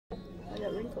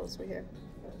close right here.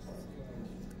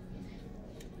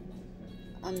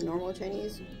 I'm normal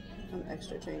Chinese. I'm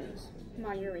extra Chinese.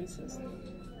 Ma, you're racist.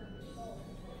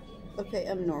 Okay,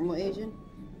 I'm normal Asian.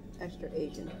 Extra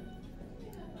Asian.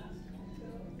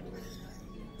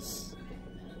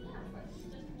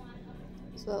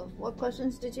 So, what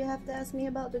questions did you have to ask me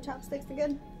about the chopsticks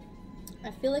again?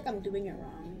 I feel like I'm doing it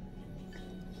wrong.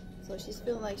 So she's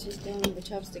feeling like she's doing the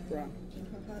chopstick wrong.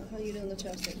 How you doing the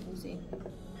chopstick? Let's see.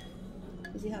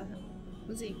 Let's see how.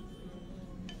 Let's see.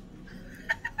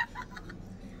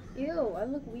 Ew, I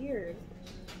look weird.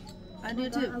 I do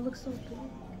too. I look so big.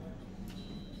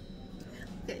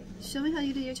 Okay, show me how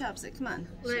you do your chopstick. Come on.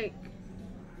 Like,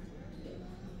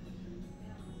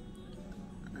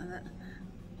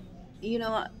 you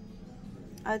know what?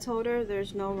 I told her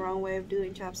there's no wrong way of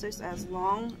doing chopsticks as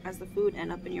long as the food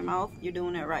end up in your mouth. You're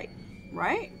doing it right,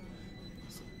 right?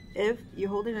 If you're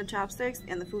holding the chopsticks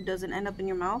and the food doesn't end up in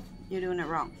your mouth, you're doing it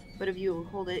wrong. But if you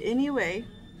hold it anyway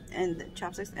and the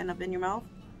chopsticks end up in your mouth,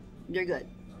 you're good.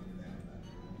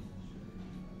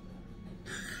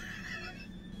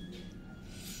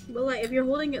 but like, if you're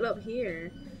holding it up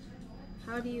here,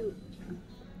 how do you?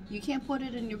 You can't put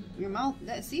it in your mouth.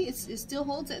 See, it still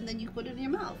holds it, and then you put it in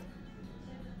your mouth.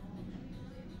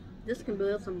 This can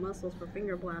build some muscles for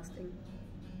finger blasting.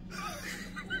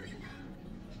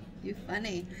 You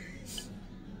funny.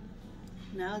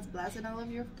 Now it's blasting all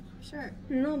over your shirt.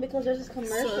 No, because there's this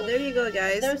commercial. So there you go,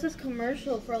 guys. There's this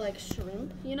commercial for like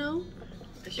shrimp, you know?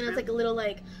 And it's like a little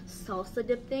like salsa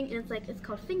dip thing, and it's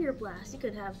called finger blast. You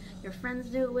could have your friends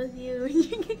do it with you,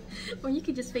 or you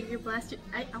could just finger blast.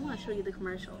 I want to show you the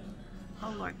commercial.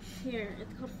 Oh Lord. Here,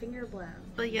 it's called finger blast.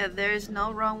 But yeah, there's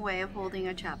no wrong way of holding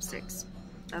a chopsticks.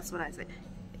 That's what I say.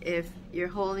 If you're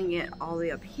holding it all the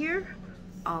way up here,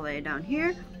 all the way down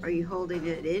here, or you holding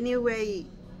it any way,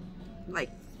 like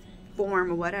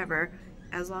form or whatever,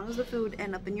 as long as the food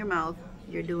end up in your mouth,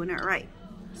 you're doing it right.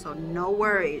 So no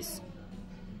worries.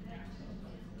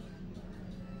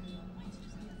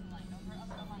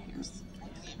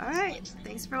 All right,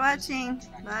 thanks for watching.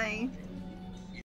 Bye.